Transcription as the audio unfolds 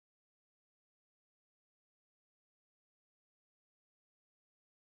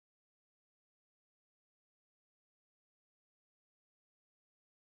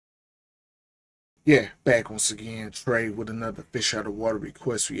Yeah, back once again, Trey with another Fish Out of Water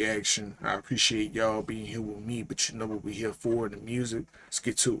request reaction. I appreciate y'all being here with me, but you know what we're here for in the music. Let's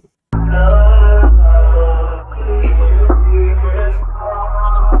get to it.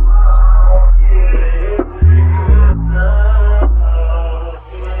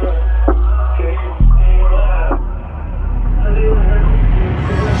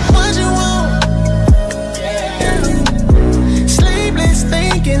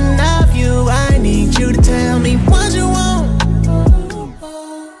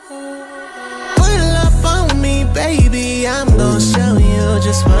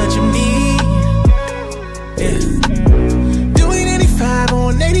 Just what you need. Yeah. Doing 85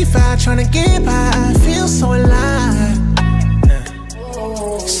 on 85, trying to get by. I feel so alive. Yeah.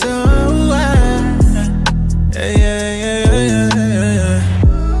 So yeah.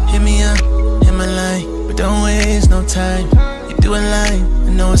 Hit me up, hit my line, but don't waste no time. You do a line, I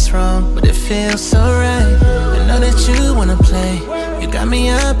know it's wrong, but it feels so right. I know that you wanna play. You got me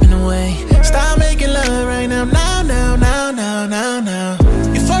up in a way. Stop making love right now, now.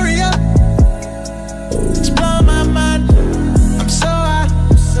 Euphoria, it's blowing my mind. I'm so high,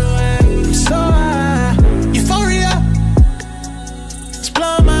 I'm so high. Euphoria, it's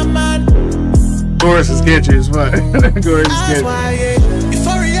blowing my mind. Chorus is sketchy as fuck. Chorus is sketchy.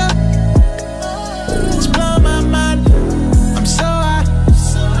 Euphoria, it's blowing my mind. I'm so high,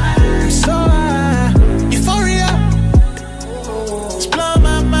 I'm so high. Euphoria, it's blowing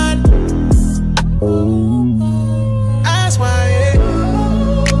my mind. That's why.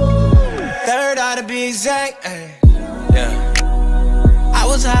 To be exact, yeah. I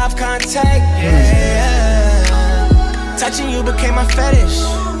was half contact, yeah. Touching you became my fetish.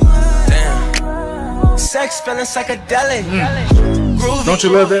 Damn. Sex feeling psychedelic. Groovy. Don't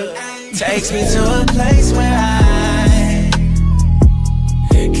you love that? Takes me to a place where I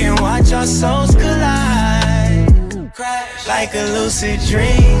can watch our souls collide. Crash like a lucid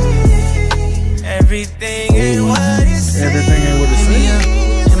dream. Everything ain't what it seems. Everything ain't what it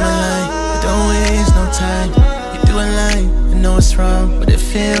seems. In my life. Don't waste no time. You do a line, I know it's wrong, but it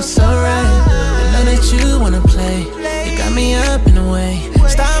feels so right. I know that you wanna play. You got me up in a way.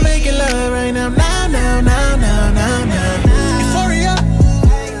 Stop making love right now, now. Euphoria,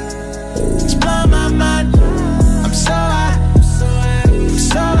 it's blowing my mind. I'm so high, I'm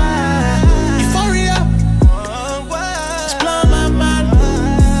so high. Euphoria, it's blowing my mind.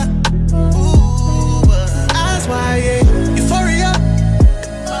 That's why, yeah. Euphoria.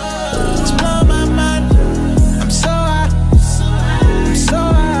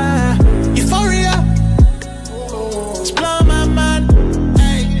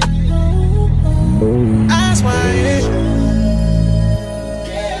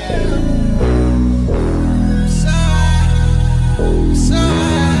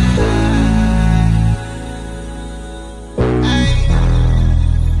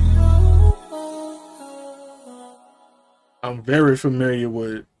 I'm very familiar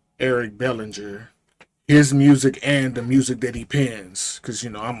with Eric Bellinger, his music and the music that he pens, because you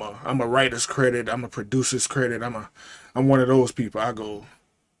know I'm a writer's credit, I'm a producer's credit, I'm one of those people. I go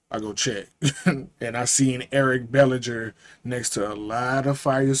check, and I seen Eric Bellinger next to a lot of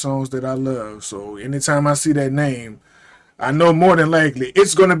fire songs that I love. So anytime I see that name, I know more than likely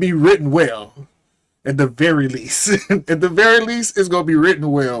it's gonna be written well. At the very least, at the very least, it's gonna be written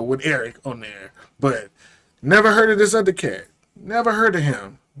well with Eric on there. But never heard of this other cat. Never heard of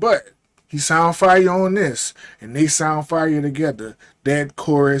him. But he sound fire on this. And they sound fire together. That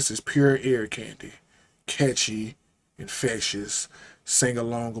chorus is pure ear candy. Catchy, infectious,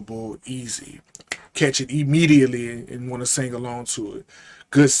 sing-alongable, easy. Catch it immediately and want to sing along to it.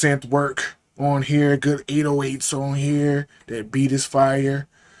 Good synth work on here. Good 808s on here. That beat is fire.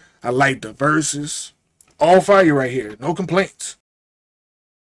 I like the verses. All fire right here. No complaints.